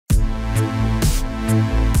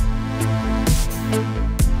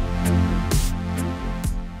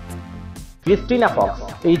Cristina Fox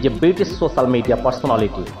is a British social media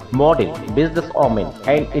personality, model, businesswoman,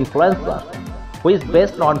 and influencer who is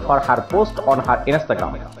best known for her posts on her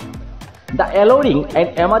Instagram. The alluring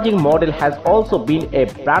and emerging model has also been a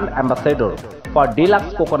brand ambassador for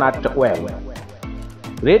Deluxe Coconut Oil.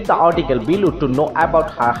 Read the article below to know about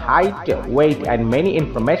her height, weight, and many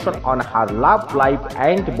information on her love life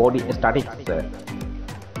and body statistics.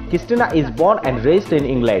 Cristina is born and raised in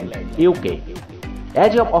England, UK.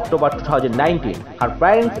 Age of October 2019. Her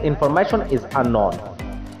parents' information is unknown.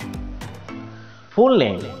 Full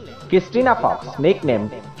name: Cristina Fox, nicknamed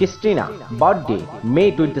Cristina. Birthday: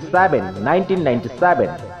 May 27, 1997.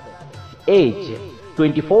 Age: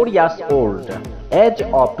 24 years old. Age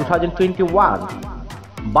of 2021.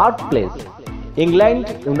 Birthplace: England,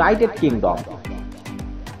 United Kingdom.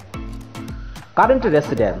 Current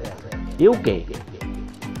residence: UK.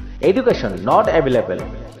 Education not available.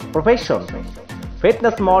 Profession: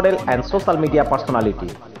 fitness model and social media personality.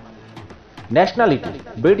 Nationality: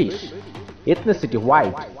 British. Ethnicity: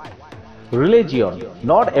 white. Religion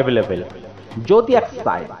not available. Zodiac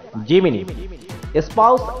sign: Gemini.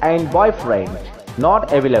 Spouse and boyfriend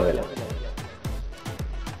not available.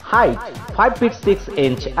 Height: 5 feet 6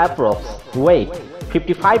 inch approx. Weight: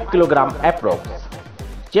 55 kg approx.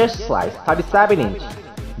 Chest size: 37 inch.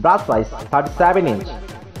 Breast size: 37 inch.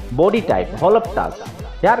 Body type: voluptuous.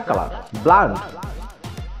 Hair color: blonde.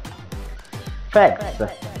 Facts: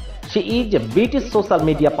 she is a British social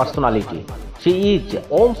media personality. She is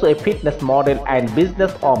also a fitness model and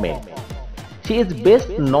businesswoman. She is best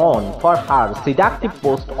known for her seductive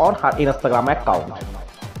posts on her Instagram account.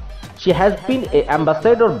 She has been an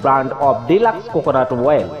ambassador brand of Deluxe Coconut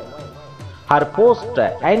Oil. Her post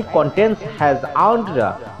and contents has earned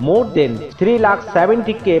more than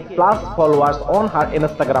 370k plus followers on her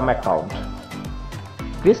Instagram account.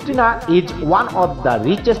 Cristina is one of the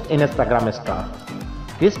richest Instagram stars.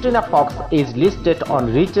 Cristina Fox is listed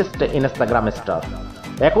on richest Instagram star.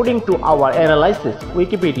 According to our analysis,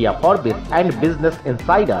 Wikipedia, Forbes, and Business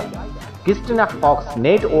Insider, Cristina Fox's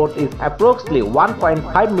net worth is approximately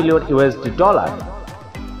 $1.5 million.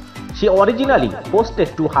 She originally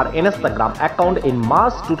posted to her Instagram account in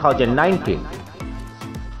March 2019.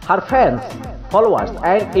 Her fans, followers,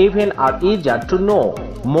 and even are eager to know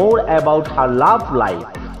more about her love life.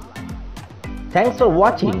 Thanks for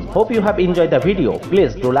watching. Hope you have enjoyed the video.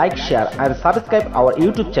 Please do like, share, and subscribe our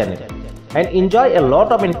YouTube channel and enjoy a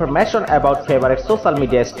lot of information about favorite social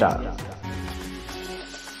media stars.